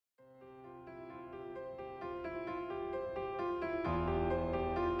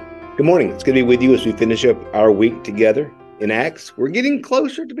Good morning. It's good to be with you as we finish up our week together in Acts. We're getting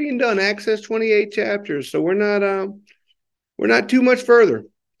closer to being done. Acts has 28 chapters, so we're not too much further.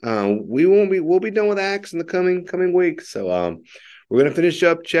 We'll be done with Acts in the coming weeks. So we're going to finish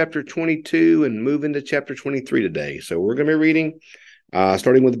up chapter 22 and move into chapter 23 today. So we're going to be reading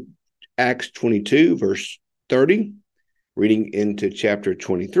starting with Acts 22 verse 30, reading into chapter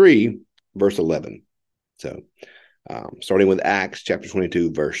 23 verse 11. So starting with Acts chapter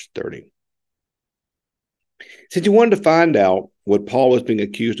 22, verse 30. Since he wanted to find out what Paul was being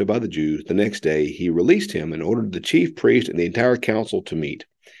accused of by the Jews, the next day he released him and ordered the chief priest and the entire council to meet.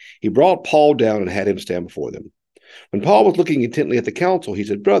 He brought Paul down and had him stand before them. When Paul was looking intently at the council, he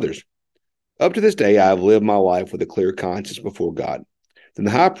said, "Brothers, up to this day I have lived my life with a clear conscience before God." Then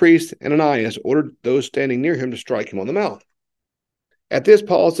the high priest Ananias ordered those standing near him to strike him on the mouth. At this,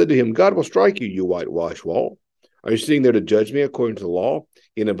 Paul said to him, "God will strike you, you whitewashed wall. Are you sitting there to judge me according to the law?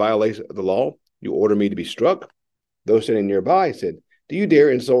 In a violation of the law, you order me to be struck?" Those standing nearby said, "Do you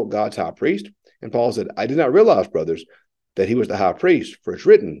dare insult God's high priest?" And Paul said, "I did not realize, brothers, that he was the high priest, for it's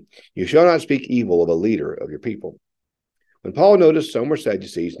written, 'You shall not speak evil of a leader of your people.'" When Paul noticed some were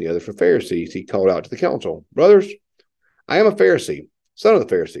Sadducees and the others were Pharisees, he called out to the council, "Brothers, I am a Pharisee, son of the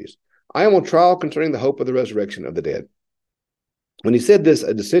Pharisees. I am on trial concerning the hope of the resurrection of the dead." When he said this,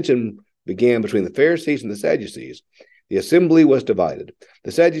 a dissension began between the Pharisees and the Sadducees. The assembly was divided.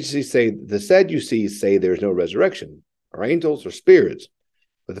 The Sadducees say there is no resurrection, or angels, or spirits,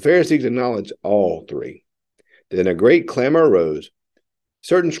 but the Pharisees acknowledge all three. Then a great clamor arose.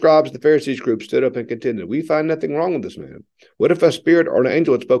 Certain scribes of the Pharisees group stood up and contended, "We find nothing wrong with this man. What if a spirit or an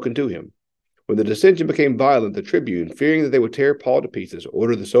angel had spoken to him?" When the dissension became violent, the tribune, fearing that they would tear Paul to pieces,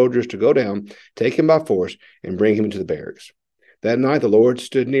 ordered the soldiers to go down, take him by force, and bring him into the barracks. That night the Lord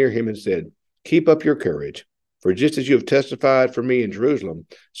stood near him and said, "Keep up your courage, for just as you have testified for me in Jerusalem,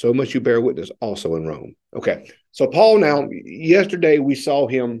 so must you bear witness also in Rome." Okay, so Paul now, yesterday we saw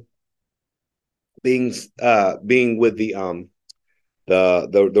him being with the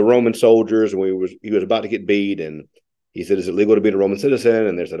Roman soldiers, and he was about to get beat, and he said, "Is it legal to beat a Roman citizen?"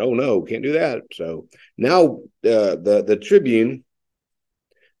 And they said, "Oh no, can't do that." So now the tribune,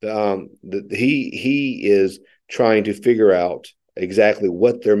 he is trying to figure out exactly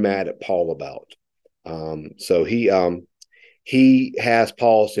what they're mad at Paul about. So he has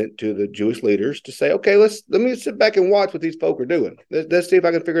Paul sent to the Jewish leaders to say, "Okay, let me sit back and watch what these folk are doing. Let's see if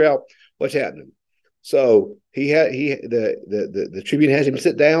I can figure out what's happening." So the tribune has him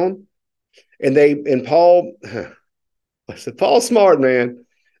sit down, and Paul, I said, "Paul's smart, man.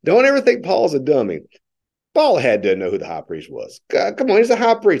 Don't ever think Paul's a dummy." Paul had to know who the high priest was. God, come on, he's a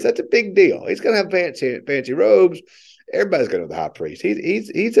high priest. That's a big deal. He's going to have fancy robes. Everybody's going to know the high priest.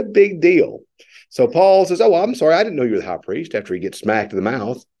 He's a big deal. So Paul says, "Oh, well, I'm sorry, I didn't know you were the high priest." After he gets smacked in the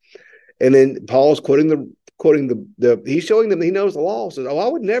mouth, and then Paul's quoting the he's showing them that he knows the law. Says, "Oh, I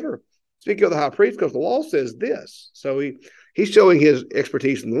would never speak of the high priest because the law says this." So he's showing his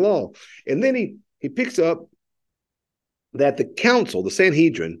expertise in the law, and then he picks up that the council, the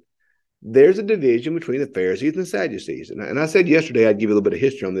Sanhedrin, there's a division between the Pharisees and the Sadducees. And I said yesterday I'd give you a little bit of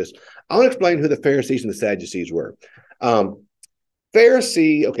history on this. I want to explain who the Pharisees and the Sadducees were.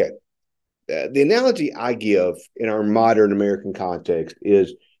 Pharisee, okay, the analogy I give in our modern American context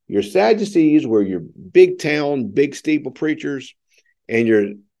is your Sadducees were your big town, big steeple preachers,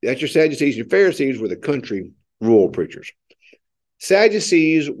 and that's your Sadducees. Your Pharisees were the country, rural preachers.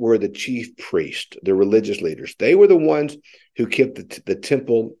 Sadducees were the chief priests, the religious leaders. They were the ones who kept the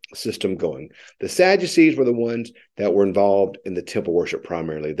temple system going. The Sadducees were the ones that were involved in the temple worship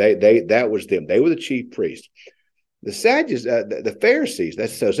primarily. That was them. They were the chief priests. The Pharisees,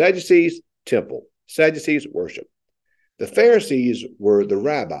 that's so Sadducees, temple. Sadducees, worship. The Pharisees were the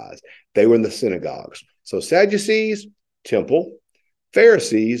rabbis. They were in the synagogues. So Sadducees, temple.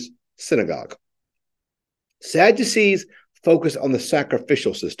 Pharisees, synagogue. Sadducees focused on the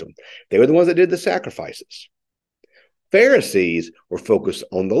sacrificial system. They were the ones that did the sacrifices. Pharisees were focused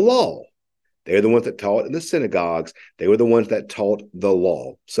on the law. They're the ones that taught in the synagogues. They were the ones that taught the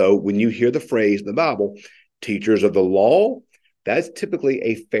law. So when you hear the phrase in the Bible, teachers of the law, that's typically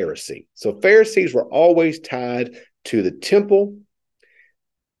a Pharisee. So Pharisees were always tied to the temple.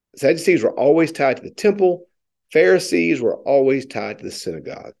 Sadducees were always tied to the temple. Pharisees were always tied to the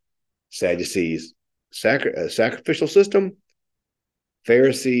synagogue. Sadducees, sacrificial system.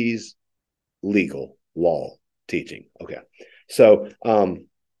 Pharisees, legal, law, teaching. Okay. So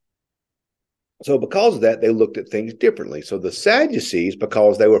because of that, they looked at things differently. So the Sadducees,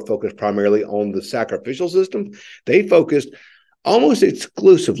 because they were focused primarily on the sacrificial system, they focused almost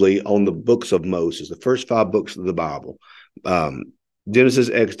exclusively on the books of Moses, the first 5 books of the Bible. Genesis,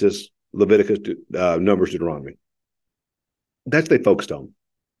 Exodus, Leviticus, Numbers, Deuteronomy. That's what they focused on.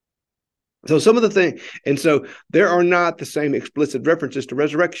 So some of the things, and so there are not the same explicit references to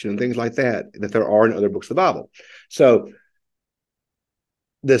resurrection and things like that there are in other books of the Bible. So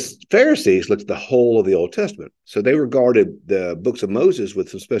the Pharisees looked at the whole of the Old Testament. So they regarded the books of Moses with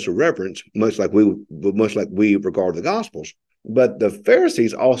some special reverence, much like we regard the Gospels. But the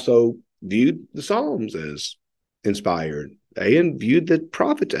Pharisees also viewed the Psalms as inspired. They viewed the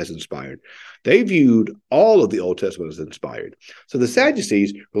prophets as inspired. They viewed all of the Old Testament as inspired. So the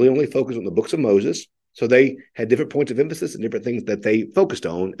Sadducees really only focused on the books of Moses. So they had different points of emphasis and different things that they focused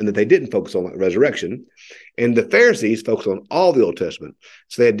on and that they didn't focus on, like resurrection. And the Pharisees focused on all the Old Testament.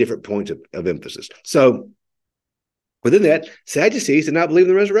 So they had different points of emphasis. So within that, Sadducees did not believe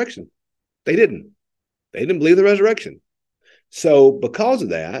in the resurrection. They didn't. They didn't believe in the resurrection. So because of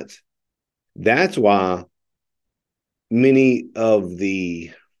that, that's why many of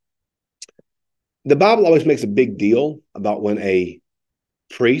the Bible always makes a big deal about when a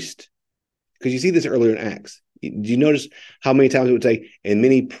priest, because you see this earlier in Acts. Do you notice how many times it would say, and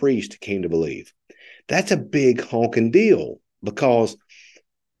many priests came to believe? That's a big honking deal because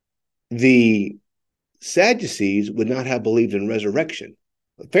the Sadducees would not have believed in resurrection.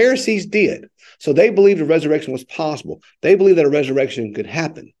 The Pharisees did. So they believed a resurrection was possible. They believed that a resurrection could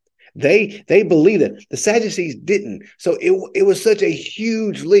happen. They believed it. The Sadducees didn't. So it was such a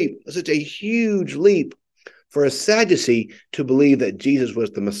huge leap for a Sadducee to believe that Jesus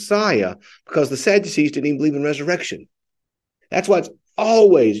was the Messiah, because the Sadducees didn't even believe in resurrection. That's why it's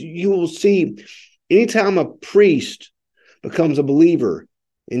always, you will see, anytime a priest becomes a believer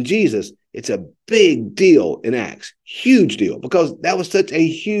in Jesus, it's a big deal in Acts, huge deal, because that was such a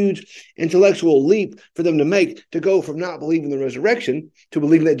huge intellectual leap for them to make, to go from not believing the resurrection to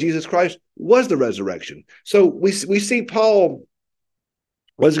believing that Jesus Christ was the resurrection. So we see Paul,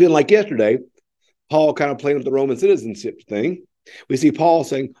 once again, like yesterday, Paul kind of playing with the Roman citizenship thing. We see Paul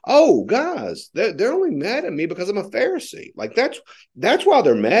saying, "Oh, guys, they're only mad at me because I'm a Pharisee. Like that's why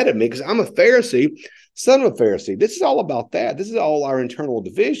they're mad at me, because I'm a Pharisee, son of a Pharisee." This is all about that. This is all our internal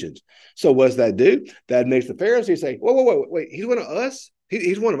divisions. So what does that do? That makes the Pharisee say, "Wait, he's one of us.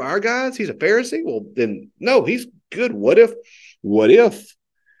 He's one of our guys. He's a Pharisee. Well, then no, he's good. What if, what if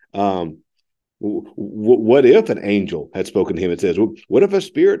an angel had spoken to him?" It says, "What if a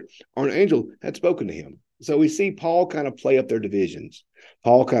spirit or an angel had spoken to him?" So we see Paul kind of play up their divisions.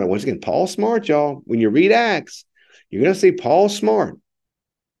 Paul kind of, once again, Paul's smart, y'all. When you read Acts, you're going to see Paul's smart.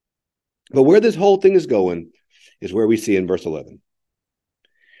 But where this whole thing is going is where we see in verse 11.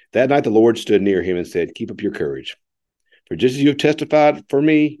 That night the Lord stood near him and said, "Keep up your courage. For just as you have testified for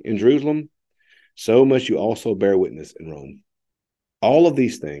me in Jerusalem, so must you also bear witness in Rome." All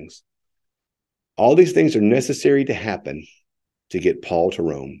these things are necessary to happen to get Paul to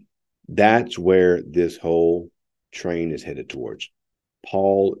Rome. That's where this whole train is headed towards.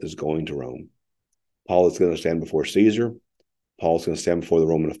 Paul is going to Rome. Paul is going to stand before Caesar. Paul's going to stand before the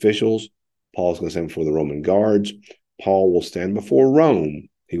Roman officials. Paul's going to stand before the Roman guards. Paul will stand before Rome.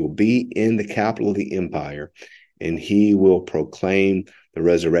 He will be in the capital of the empire, and he will proclaim the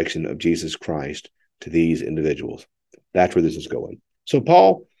resurrection of Jesus Christ to these individuals. That's where this is going. So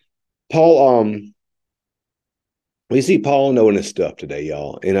we see Paul knowing his stuff today,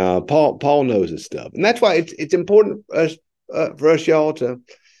 y'all, and Paul knows his stuff, and that's why it's important for us, y'all, to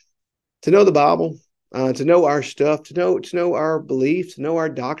know the Bible, to know our stuff, to know our beliefs, to know our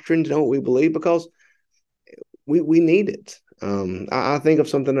doctrine, to know what we believe, because we need it. I think of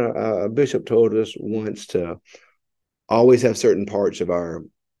something a bishop told us once, to always have certain parts of our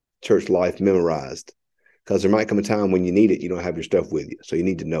church life memorized, because there might come a time when you need it, you don't have your stuff with you, so you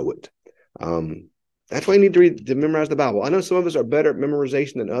need to know it. That's why you need to memorize the Bible. I know some of us are better at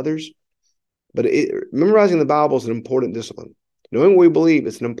memorization than others, but memorizing the Bible is an important discipline. Knowing what we believe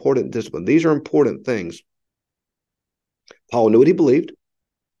is an important discipline. These are important things. Paul knew what he believed,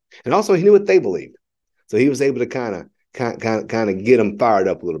 and also he knew what they believed. So he was able to kind of get them fired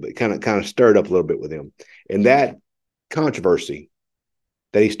up a little bit, kind of stirred up a little bit with him. And that controversy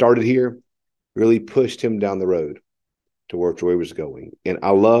that he started here really pushed him down the road towards where he was going. And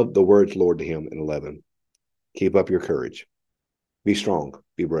I love the words Lord to him in 11. Keep up your courage. Be strong.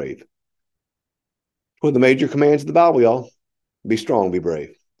 Be brave. One of the major commands of the Bible, y'all. Be strong. Be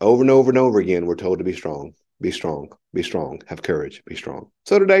brave. Over and over and over again, we're told to be strong. Be strong. Be strong. Have courage. Be strong.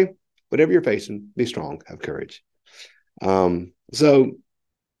 So today, whatever you're facing, be strong. Have courage. So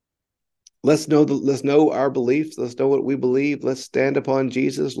let's know our beliefs. Let's know what we believe. Let's stand upon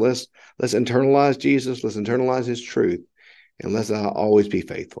Jesus. Let's internalize Jesus. Let's internalize his truth. And let's always be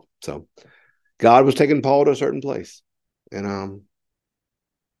faithful. So God was taking Paul to a certain place. And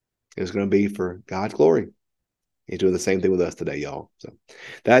It's going to be for God's glory. He's doing the same thing with us today, y'all. So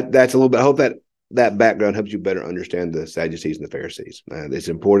that's a little bit. I hope that background helps you better understand the Sadducees and the Pharisees. It's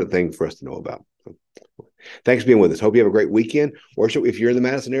an important thing for us to know about. So, thanks for being with us. Hope you have a great weekend. Worship, if you're in the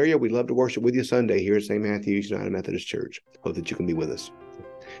Madison area, we'd love to worship with you Sunday here at St. Matthew's United Methodist Church. Hope that you can be with us.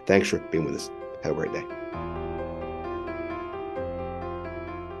 Thanks for being with us. Have a great day.